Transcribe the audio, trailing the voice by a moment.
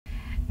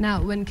Now,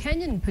 when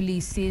Kenyan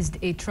police seized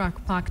a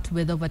truck packed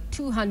with over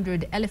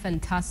 200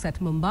 elephant tusks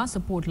at Mombasa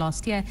port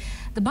last year,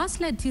 the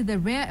bus led to the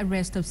rare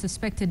arrest of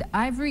suspected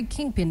Ivory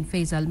Kingpin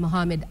Feisal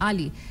Mohamed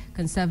Ali.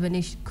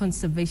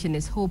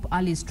 Conservationists hope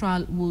Ali's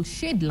trial will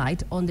shed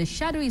light on the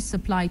shadowy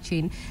supply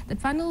chain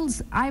that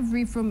funnels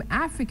ivory from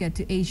Africa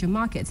to Asia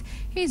markets.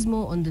 Here's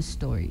more on the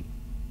story.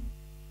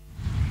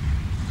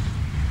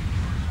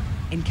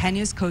 In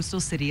Kenya's coastal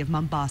city of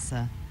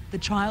Mombasa, the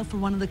trial for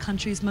one of the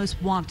country's most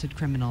wanted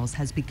criminals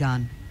has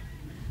begun.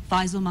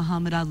 Feisal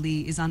Mohamed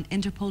Ali is on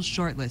Interpol's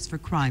shortlist for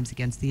crimes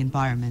against the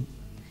environment.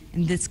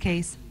 In this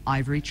case,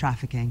 ivory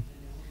trafficking.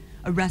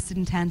 Arrested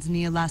in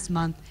Tanzania last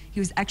month,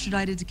 he was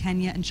extradited to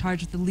Kenya and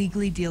charged with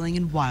illegally dealing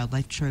in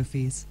wildlife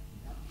trophies.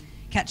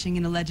 Catching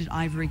an alleged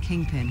ivory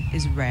kingpin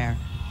is rare,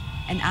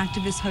 and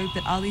activists hope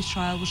that Ali's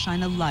trial will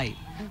shine a light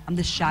on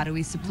the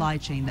shadowy supply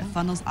chain that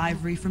funnels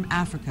ivory from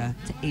Africa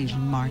to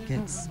Asian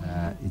markets.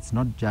 It's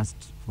not just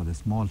for the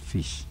small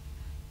fish,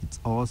 it's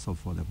also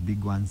for the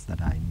big ones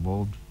that are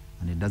involved,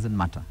 and it doesn't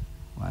matter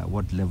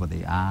what level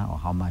they are or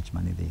how much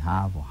money they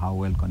have or how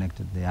well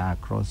connected they are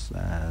across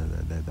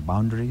the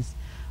boundaries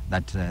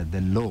that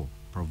the law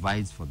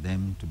provides for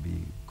them to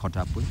be caught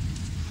up with.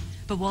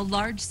 But while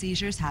large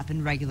seizures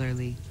happen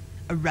regularly,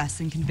 arrests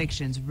and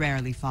convictions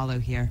rarely follow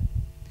here.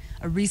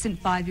 A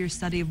recent 5-year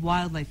study of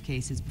wildlife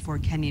cases before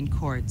Kenyan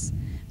courts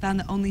found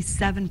that only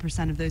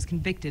 7% of those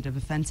convicted of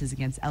offenses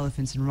against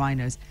elephants and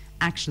rhinos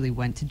actually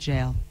went to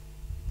jail.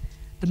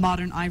 The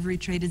modern ivory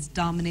trade is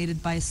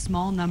dominated by a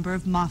small number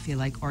of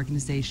mafia-like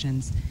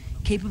organizations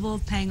capable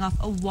of paying off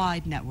a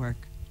wide network,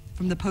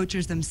 from the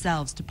poachers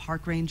themselves to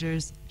park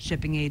rangers,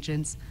 shipping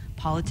agents,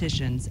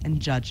 politicians, and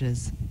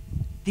judges.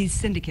 These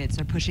syndicates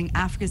are pushing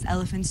Africa's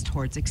elephants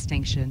towards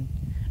extinction.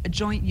 A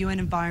joint UN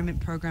Environment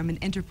Program and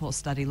Interpol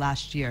study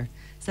last year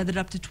said that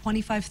up to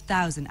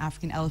 25,000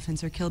 African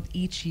elephants are killed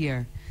each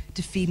year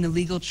to feed an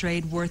illegal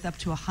trade worth up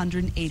to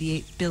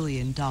 $188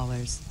 billion.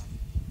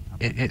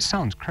 It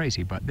sounds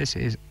crazy, but this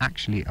is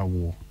actually a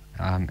war.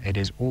 It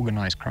is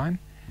organized crime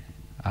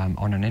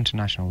on an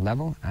international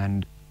level,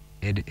 and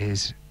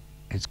it's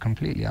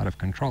completely out of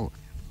control.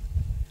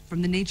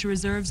 From the nature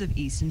reserves of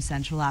East and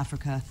Central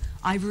Africa,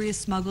 ivory is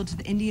smuggled to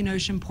the Indian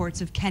Ocean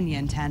ports of Kenya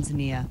and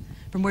Tanzania,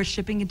 from where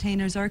shipping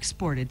containers are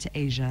exported to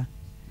Asia.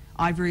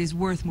 Ivory is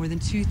worth more than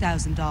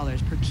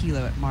 $2,000 per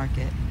kilo at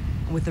market,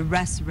 and with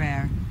arrests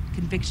rare,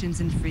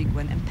 convictions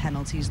infrequent, and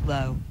penalties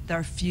low, there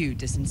are few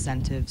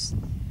disincentives.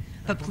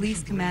 But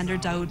Police Commander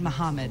Daoud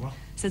Mohammed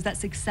says that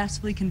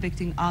successfully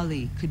convicting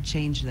Ali could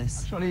change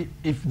this. Actually,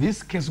 if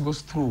this case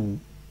goes through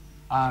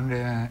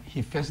and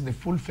he faces the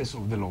full face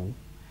of the law,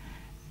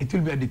 it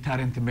will be a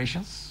deterrent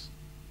measures.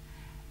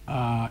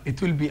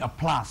 It will be a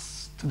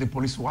plus to the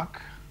police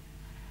work.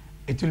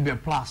 It will be a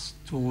plus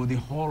to the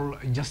whole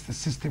justice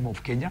system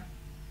of Kenya.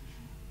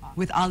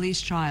 With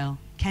Ali's trial,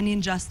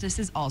 Kenyan justice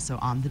is also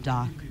on the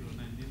dock.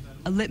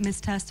 A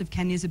litmus test of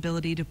Kenya's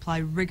ability to apply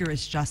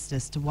rigorous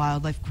justice to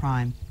wildlife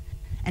crime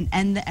and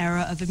end the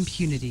era of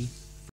impunity